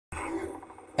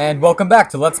And welcome back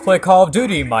to Let's Play Call of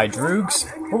Duty, my droogs.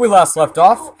 Where we last left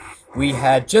off, we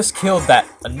had just killed that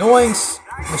annoying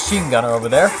machine gunner over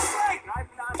there.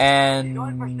 And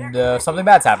something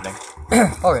bad's happening.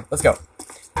 Okay, let's go.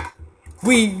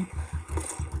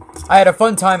 I had a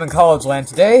fun time in college land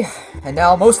today, and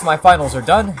now most of my finals are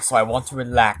done, so I want to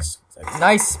relax. It's a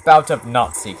nice bout of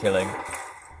Nazi killing.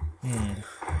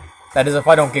 That is if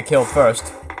I don't get killed first,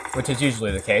 which is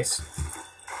usually the case.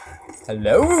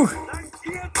 Hello?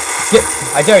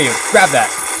 I dare you, grab that!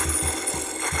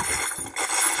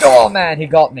 Oh man, he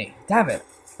got me. Damn it.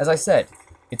 As I said,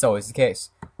 it's always the case.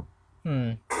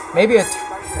 Maybe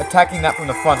attacking that from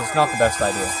the front is not the best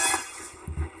idea.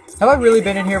 Have I really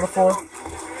been in here before?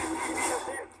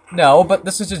 No, but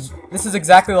this is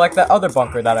exactly like that other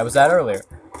bunker that I was at earlier.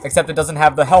 Except it doesn't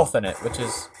have the health in it, which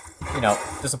is, you know,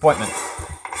 disappointment.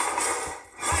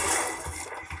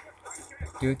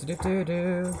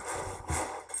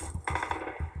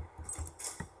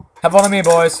 Have fun with me,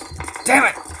 boys. Damn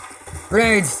it!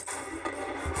 Grenades!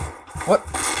 What?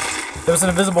 There was an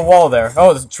invisible wall there.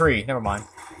 Oh, there's a tree. Never mind.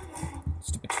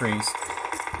 Stupid trees.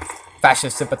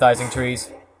 Fascist sympathizing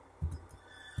trees.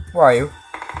 Where are you?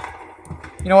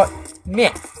 You know what?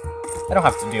 Meh. I don't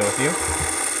have to deal with you.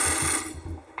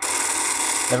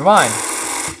 Never mind.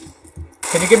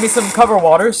 Can you give me some cover,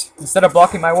 Waters, instead of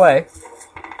blocking my way?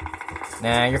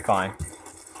 Nah, you're fine.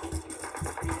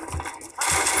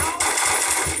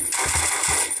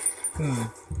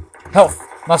 Health.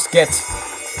 Must get.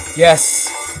 Yes.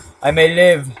 I may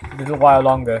live a little while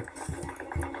longer.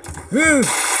 Woo!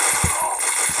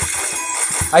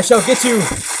 I shall get you.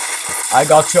 I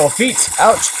got your feet.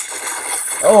 Ouch.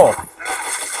 Oh.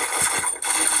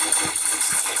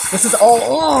 This is all.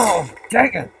 Oh,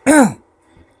 dang it.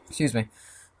 Excuse me.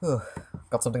 Ugh,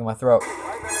 got something in my throat.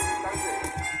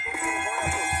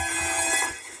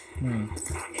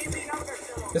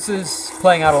 This is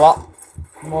playing out a lot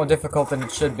more difficult than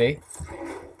it should be.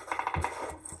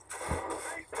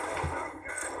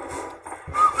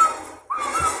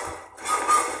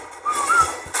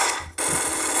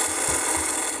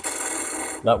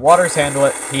 Let Waters handle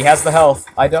it. He has the health.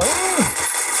 I don't.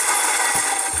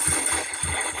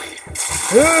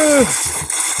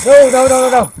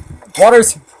 No.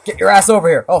 Waters, get your ass over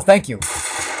here. Oh, thank you.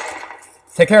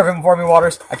 Take care of him for me,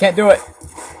 Waters. I can't do it.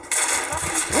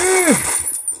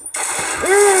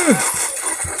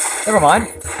 Never mind.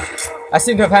 I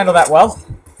seem to have handled that well.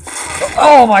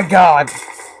 Oh my god!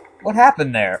 What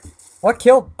happened there? What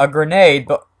killed a grenade,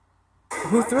 but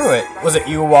who threw it? Was it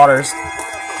you, Waters?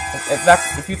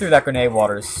 If you threw that grenade,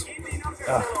 Waters.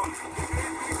 Ugh.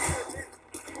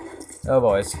 Oh,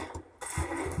 boys.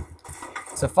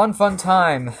 It's a fun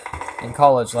time in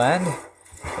college land.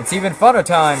 It's even funner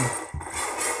time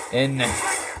in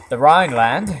the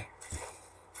Rhineland.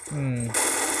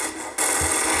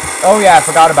 Oh yeah, I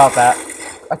forgot about that.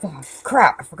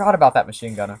 Crap, I forgot about that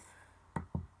machine gunner.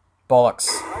 Bollocks.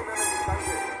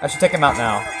 I should take him out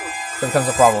now. If it becomes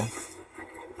a problem.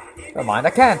 Never mind, I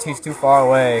can't. He's too far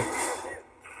away.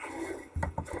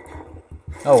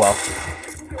 Oh well.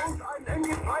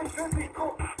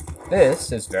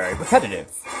 This is very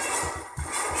repetitive.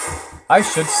 I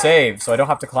should save, so I don't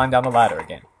have to climb down the ladder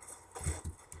again.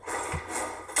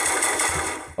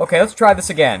 Okay, let's try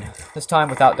this again. This time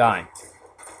without dying.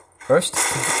 First.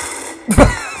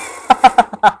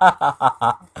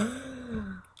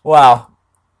 Wow.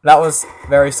 That was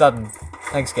very sudden.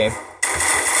 Thanks, Gabe.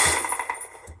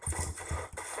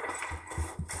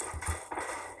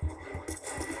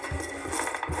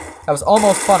 That was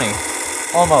almost funny.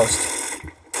 Almost.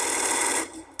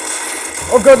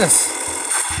 Oh, goodness.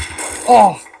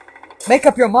 Oh. Make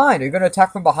up your mind. Are you going to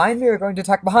attack from behind me or are you going to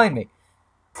attack behind me?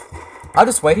 I'll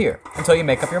just wait here until you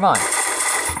make up your mind.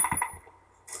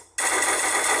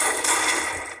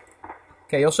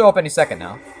 Okay, you'll show up any second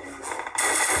now.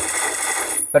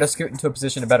 Better scoot into a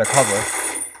position to better cover.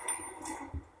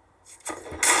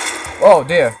 Oh,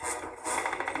 dear.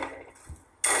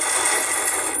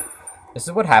 This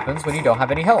is what happens when you don't have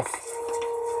any health.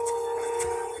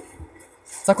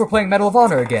 It's like we're playing Medal of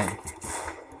Honor again.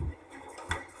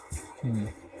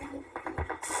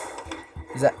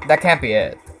 That can't be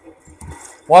it.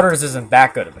 Waters isn't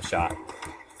that good of a shot.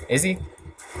 Is he?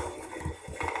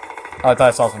 Oh, I thought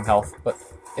I saw some health, but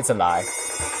it's a lie.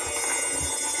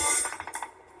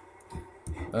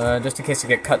 Just in case I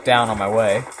get cut down on my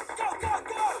way.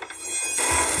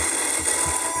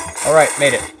 Alright,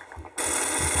 made it.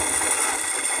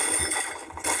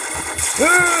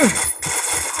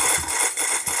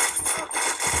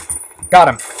 Got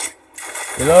him.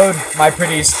 Reload, my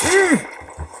pretties.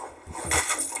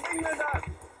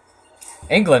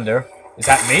 Englander? Is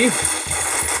that me?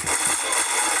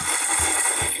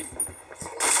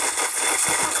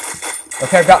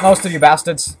 Okay, I've got most of you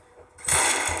bastards.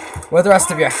 Where are the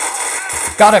rest of you?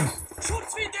 Got him!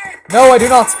 No, I do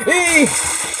not! Eee!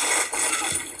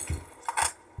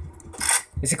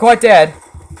 Is he quite dead?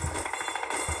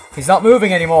 He's not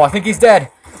moving anymore. I think he's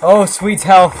dead. Oh, sweet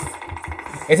health.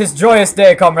 It is joyous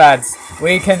day, comrades.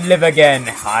 We can live again.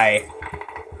 Hi.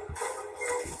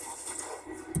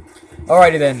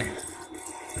 Alrighty then.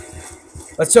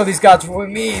 Let's show these gods what we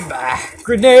mean by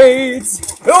grenades.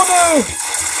 Oh no!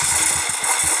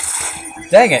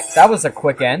 Dang it, that was a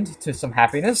quick end to some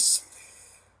happiness.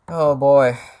 Oh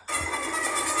boy.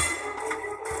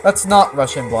 Let's not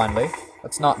rush in blindly.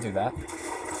 Let's not do that.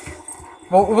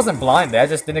 Well, it wasn't blindly, I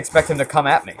just didn't expect him to come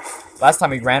at me. Last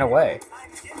time he ran away.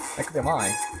 That could be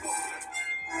mine.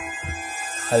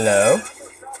 Hello?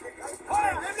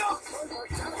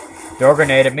 Throw a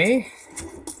grenade at me.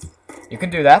 You can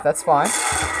do that, that's fine.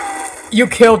 You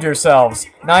killed yourselves.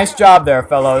 Nice job there,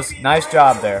 fellows. Nice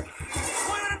job there.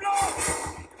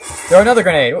 Throw another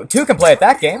grenade. Two can play at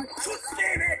that game.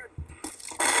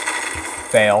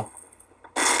 Fail.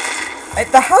 How'd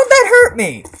that hurt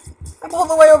me? I'm all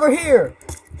the way over here.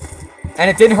 And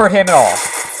it didn't hurt him at all.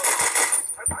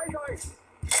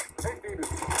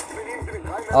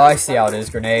 Oh, I see how it is,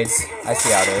 grenades. I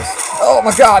see how it is. Oh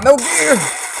my god, no gear!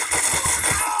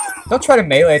 Don't try to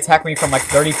melee attack me from like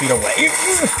 30 feet away.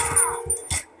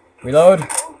 Reload.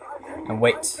 And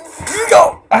wait.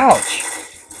 Go! Ouch!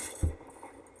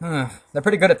 They're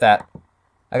pretty good at that.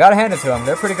 I gotta hand it to them.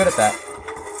 They're pretty good at that.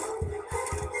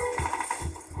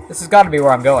 This has got to be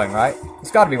where I'm going, right?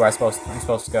 It's got to be where I'm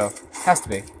supposed to go. Has to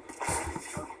be.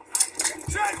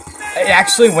 It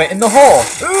actually went in the hole.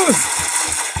 Ooh.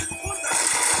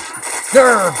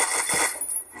 Grr.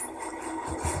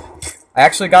 I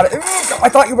actually got it. Ooh, I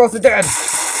thought you both were dead.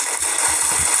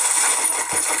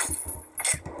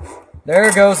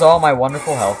 There goes all my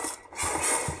wonderful health.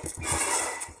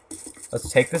 Let's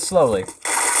take this slowly.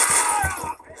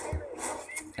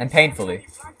 And painfully.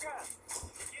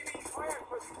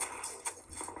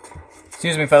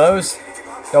 Excuse me, fellows.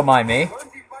 Don't mind me.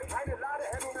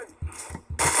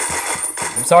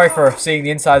 I'm sorry for seeing the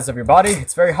insides of your body.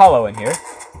 It's very hollow in here.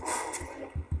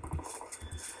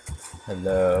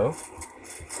 Hello.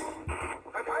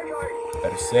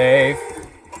 Better save.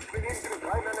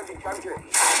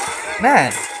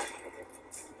 Man.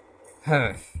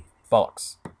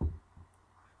 Bollocks.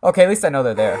 Okay, at least I know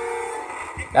they're there.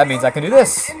 That means I can do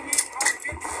this.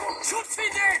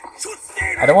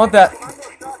 I don't want that.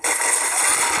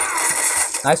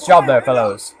 Nice job there,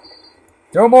 fellows.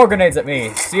 Throw more grenades at me.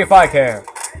 See if I care.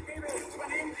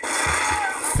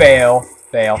 Fail.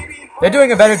 Fail. They're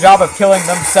doing a better job of killing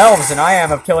themselves than I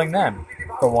am of killing them.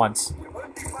 For once.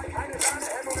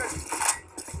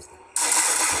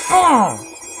 Oh!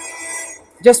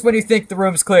 Just when you think the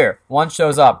room's clear, one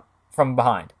shows up from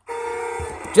behind.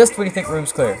 Just when you think the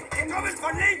room's clear.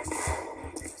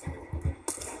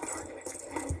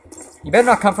 You better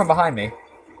not come from behind me.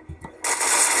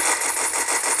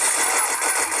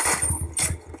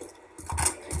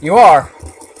 You are.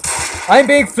 I'm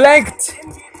being flanked.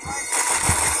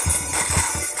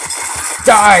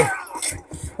 Die.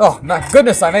 Oh my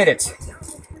goodness, I made it.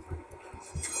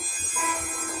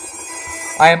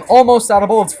 I am almost out of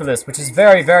bullets for this, which is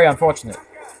very, very unfortunate.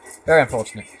 Very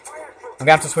unfortunate. I'm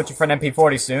gonna have to switch it for an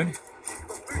MP40 soon.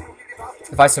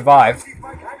 If I survive.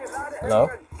 Hello?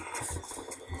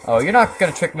 Oh, you're not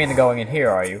gonna trick me into going in here,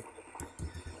 are you?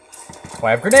 Oh,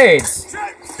 I have grenades.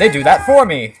 They do that for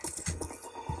me.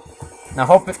 Now,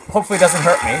 hopefully it doesn't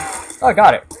hurt me. Oh, I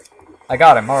got it. I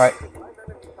got him, alright.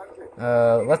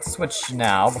 Let's switch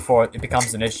now, before it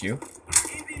becomes an issue.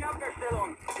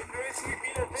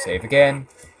 Save again.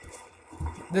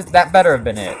 That better have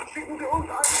been it.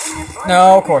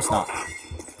 No, of course not.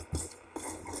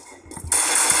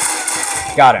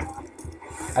 Got him.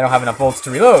 I don't have enough bullets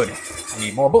to reload. I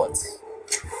need more bullets.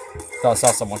 Thought I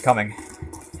saw someone coming.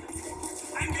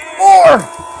 More!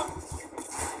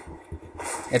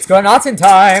 It's going not in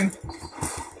time.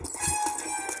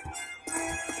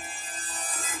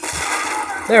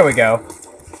 There we go.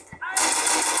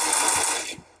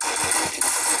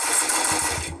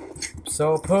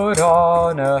 So put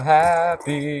on a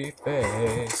happy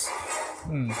face.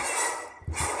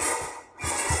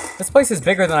 This place is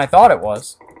bigger than I thought it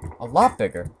was. A lot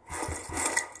bigger.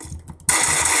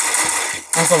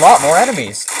 There's a lot more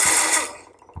enemies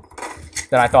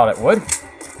than I thought it would.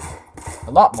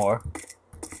 A lot more.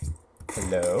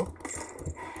 Hello.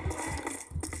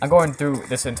 I'm going through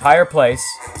this entire place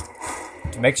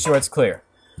to make sure it's clear.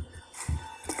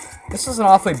 This is an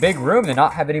awfully big room to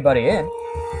not have anybody in.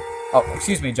 Oh,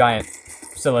 excuse me, giant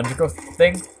cylindrical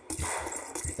thing.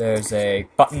 There's a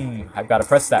button. I've got to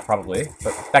press that probably,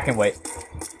 but that can wait.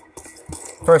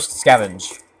 First,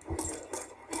 scavenge.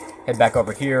 Head back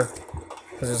over here,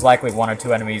 because there's likely 1 or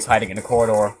 2 enemies hiding in a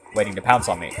corridor, waiting to pounce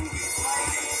on me.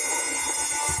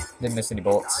 Didn't miss any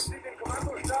bullets.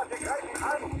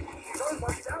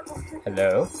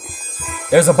 Hello?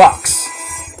 There's a box!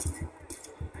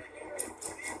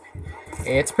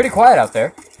 It's pretty quiet out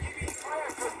there.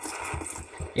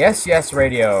 Yes, yes,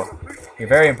 radio. You're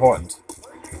very important.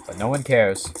 But no one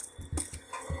cares.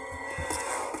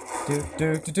 Do,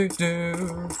 do, do, do,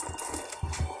 do.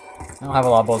 I don't have a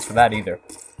lot of bullets for that either.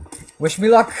 Wish me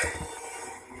luck.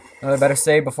 Another better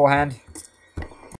save beforehand.